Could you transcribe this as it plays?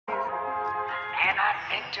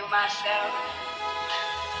thought into myself,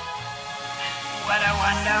 what a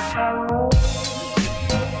wonderful world.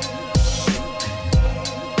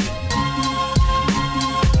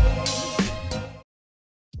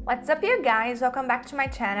 What's up you guys, welcome back to my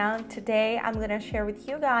channel. Today I'm gonna share with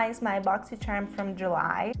you guys my Boxycharm from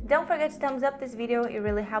July. Don't forget to thumbs up this video, it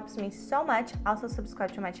really helps me so much. Also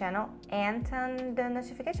subscribe to my channel and turn the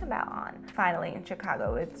notification bell on. Finally in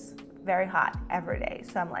Chicago it's very hot every day,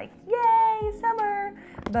 so I'm like yay summer,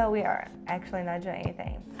 but we are actually not doing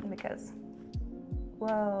anything because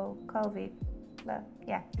whoa COVID, but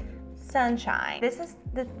yeah, sunshine. This is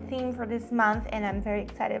the theme for this month and I'm very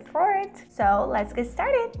excited for it. So let's get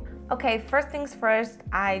started. Okay, first things first,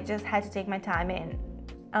 I just had to take my time and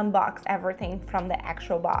unbox everything from the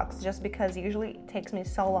actual box just because usually it takes me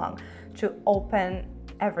so long to open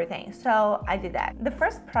everything. So I did that. The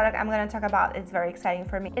first product I'm going to talk about is very exciting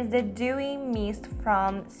for me. Is the Dewy Mist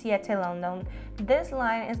from Ciate London. This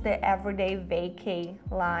line is the Everyday Vacay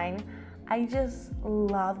line. I just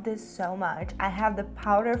love this so much. I have the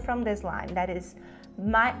powder from this line that is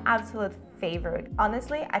my absolute favorite.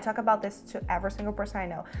 Honestly, I talk about this to every single person I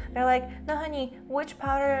know. They're like, no honey, which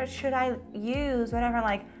powder should I use? Whatever. I'm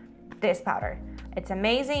like, this powder. It's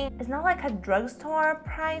amazing. It's not like a drugstore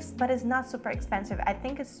price, but it's not super expensive. I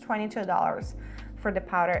think it's $22 for the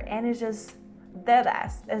powder and it's just the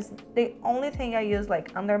best. It's the only thing I use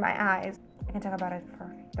like under my eyes. I can talk about it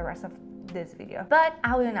for the rest of this video, but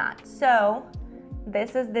I will not. So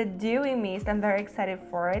this is the Dewy Mist. I'm very excited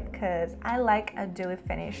for it because I like a dewy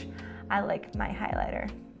finish. I like my highlighter.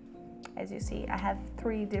 As you see, I have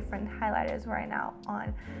 3 different highlighters right now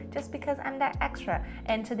on just because I'm that extra,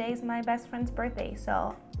 and today's my best friend's birthday,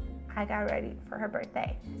 so I got ready for her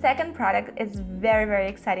birthday. Second product is very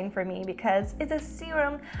exciting for me because it's a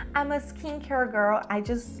serum. I'm a skincare girl. I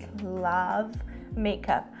just love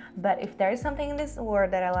makeup, but if there is something in this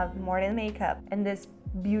world that I love more than makeup and this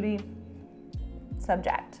beauty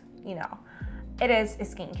subject, you know, it is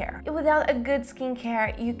skincare. Without a good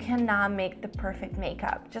skincare, you cannot make the perfect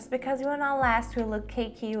makeup. Just because you will not last, you will look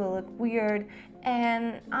cakey, you will look weird,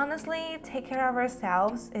 and honestly, take care of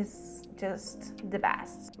ourselves is just the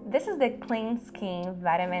best. This is the Clean Skin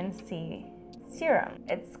Vitamin C serum.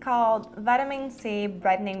 It's called Vitamin C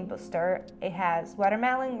Brightening Booster. It has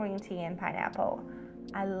watermelon, green tea, and pineapple.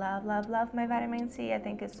 I love my vitamin C. I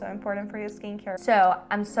think it's so important for your skincare. So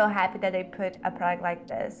I'm so happy that they put a product like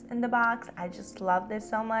this in the box. I just love this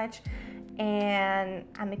so much and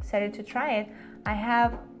I'm excited to try it. I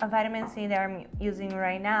have a vitamin C that I'm using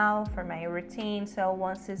right now for my routine. So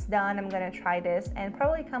once it's done, I'm gonna try this and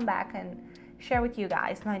probably come back and share with you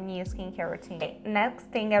guys my new skincare routine. Okay, next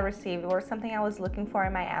thing I received was something I was looking for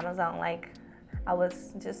in my Amazon. Like I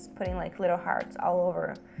was just putting like little hearts all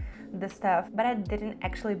over the stuff, but I didn't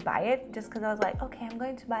actually buy it just because I was like, okay, I'm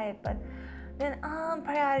going to buy it, but then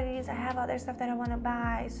priorities, I have other stuff that I want to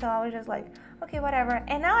buy, so I was just like, okay, whatever,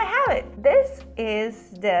 and now I have it. This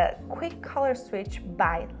is the Quick Color Switch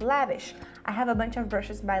by Lavish. I have a bunch of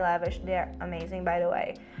brushes by Lavish. They're amazing, by the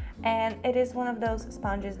way, and it is one of those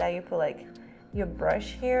sponges that you put like your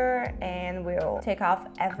brush here and will take off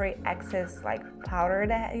every excess like powder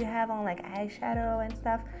that you have on like eyeshadow and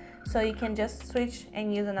stuff, so you can just switch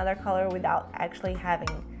and use another color without actually having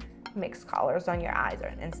mixed colors on your eyes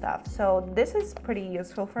and stuff. So this is pretty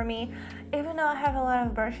useful for me, even though I have a lot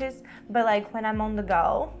of brushes, but like when I'm on the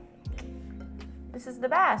go, this is the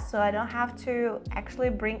best, so I don't have to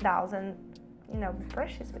actually bring 1,000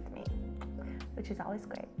 brushes with me, which is always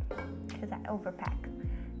great because I overpack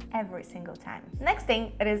every single time. Next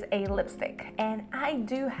thing, it is a lipstick, and I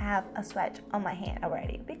do have a swatch on my hand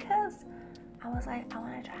already because I was like, I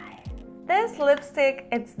want to try it. This lipstick,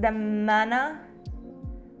 it's the Mana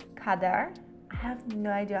Kadar. I have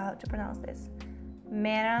no idea how to pronounce this.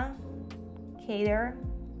 Mana Kadar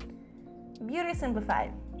Beauty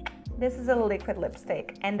Simplified. This is a liquid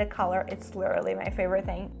lipstick and the color, it's literally my favorite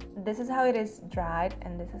thing. This is how it is dried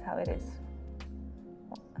and this is how it is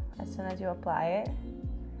as soon as you apply it.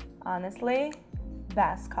 Honestly,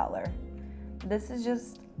 best color. This is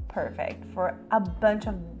just perfect for a bunch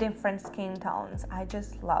of different skin tones. I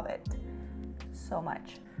just love it so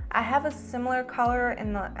much. I have a similar color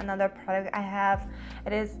in another product I have.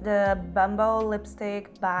 It is the Bumble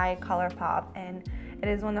lipstick by ColourPop, and it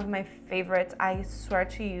is one of my favorites. I swear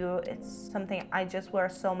to you, it's something I just wear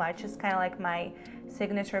so much. It's kind of like my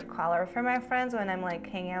signature color for my friends. When I'm like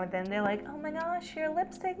hanging out with them, they're like, oh my gosh, your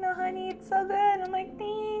lipstick, no honey, it's so good. I'm like,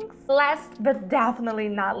 thanks. Last but definitely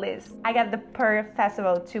not least, I got the Per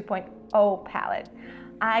Festival 2.0 palette.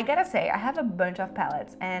 I gotta say, I have a bunch of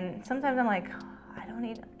palettes and sometimes I'm like, oh, I don't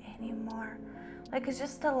need any more. Like, it's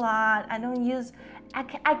just a lot. I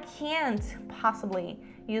can't possibly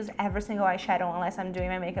use every single eyeshadow unless I'm doing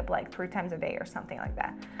my makeup like 3 times a day or something like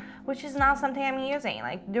that, which is not something I'm using.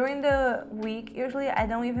 Like, during the week, usually I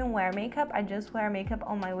don't even wear makeup. I just wear makeup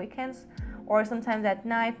on my weekends, or sometimes at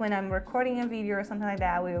night when I'm recording a video or something like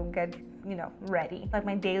that, I will get, you know, ready. Like,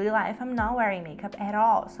 my daily life, I'm not wearing makeup at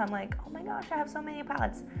all. So I'm like, oh my gosh, I have so many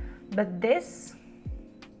palettes. But this,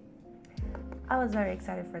 I was very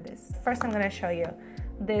excited for this. First, I'm gonna show you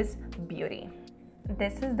this beauty.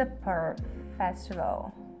 This is the Pearl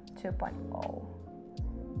Festival 2.0.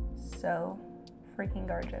 So freaking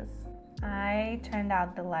gorgeous. I turned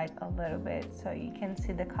out the light a little bit so you can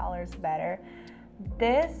see the colors better.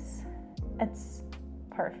 This, it's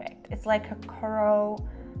perfect. It's like a coral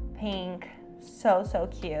pink, so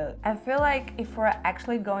cute. I feel like if we're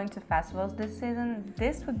actually going to festivals this season,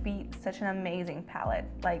 this would be such an amazing palette.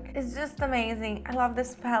 Like, it's just amazing. I love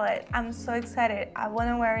this palette. I'm so excited. I want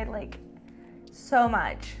to wear it like so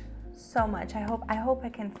much. I hope I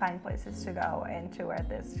can find places to go and to wear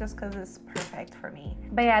this, just because it's perfect for me.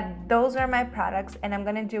 But yeah, those are my products, and I'm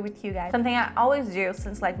gonna do with you guys something I always do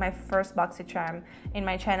since like my first Boxycharm in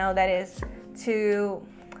my channel, that is to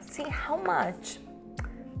see how much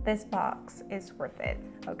this box is worth it.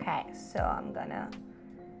 Okay, so I'm gonna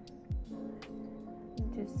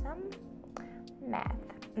do some math.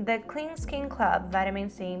 The Clean Skin Club Vitamin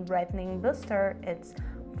C Brightening Booster, it's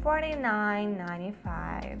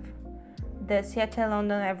 $49.95. The Seattle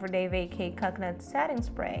London Everyday Vacay Coconut Setting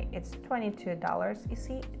Spray, it's $22. You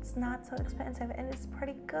see, it's not so expensive and it's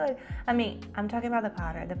pretty good. I mean, I'm talking about the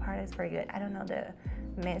powder. The powder is pretty good. I don't know the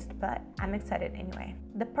mist, but I'm excited anyway.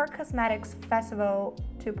 The Per Cosmetics Festival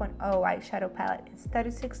 2.0 eyeshadow palette is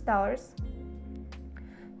 $36.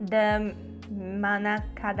 The Mana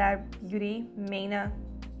Kadar Beauty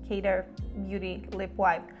lip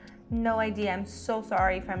wipe. No idea. I'm so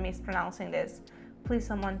sorry if I'm mispronouncing this. Please,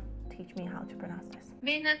 someone teach me how to pronounce this.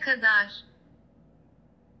 Mena Kadar.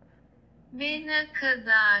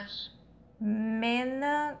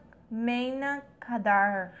 Mena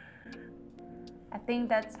Kadar. I think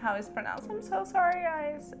that's how it's pronounced. I'm so sorry,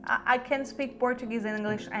 guys. I can speak Portuguese,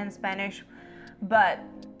 English, and Spanish, but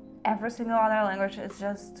every single other language is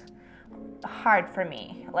just hard for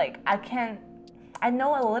me. Like, I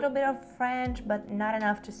know a little bit of French, but not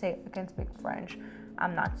enough to say I can speak French.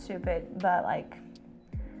 I'm not stupid, but like,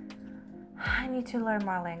 I need to learn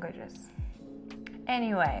more languages.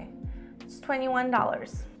 Anyway, it's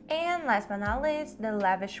 $21. And last but not least, the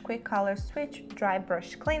Lavish Quick Color Switch Dry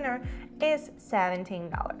Brush Cleaner is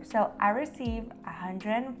 $17. So I received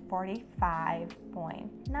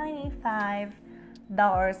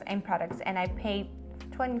 $145.95 in products, and I paid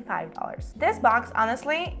 $25. This box,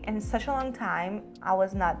 honestly, in such a long time, I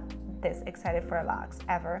was not this excited for a box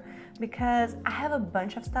ever, because I have a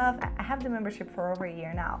bunch of stuff. I have the membership for over a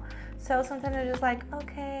year now, so sometimes I'm just like,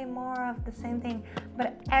 okay, more of the same thing.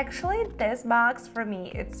 But actually, this box for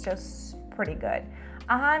me, it's just pretty good.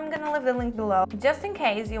 I'm gonna leave the link below just in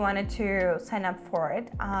case you wanted to sign up for it.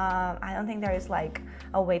 I don't think there is like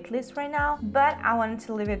a wait list right now, but I wanted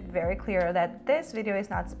to leave it very clear that this video is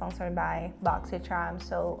not sponsored by Boxycharm.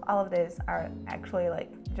 So all of this are actually like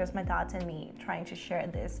just my thoughts and me trying to share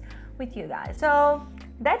this with you guys. So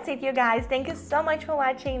that's it, you guys. Thank you so much for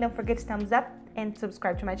watching. Don't forget to thumbs up and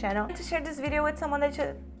subscribe to my channel, and to share this video with someone that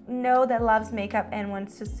you know that loves makeup and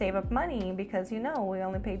wants to save up money, because you know we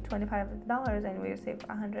only paid $25 and we saved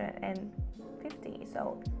 $150,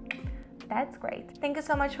 so that's great. Thank you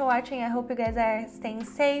so much for watching. I hope you guys are staying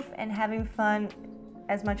safe and having fun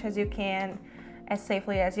as much as you can, as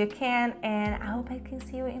safely as you can, and I hope I can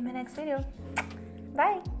see you in my next video.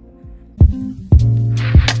 Bye.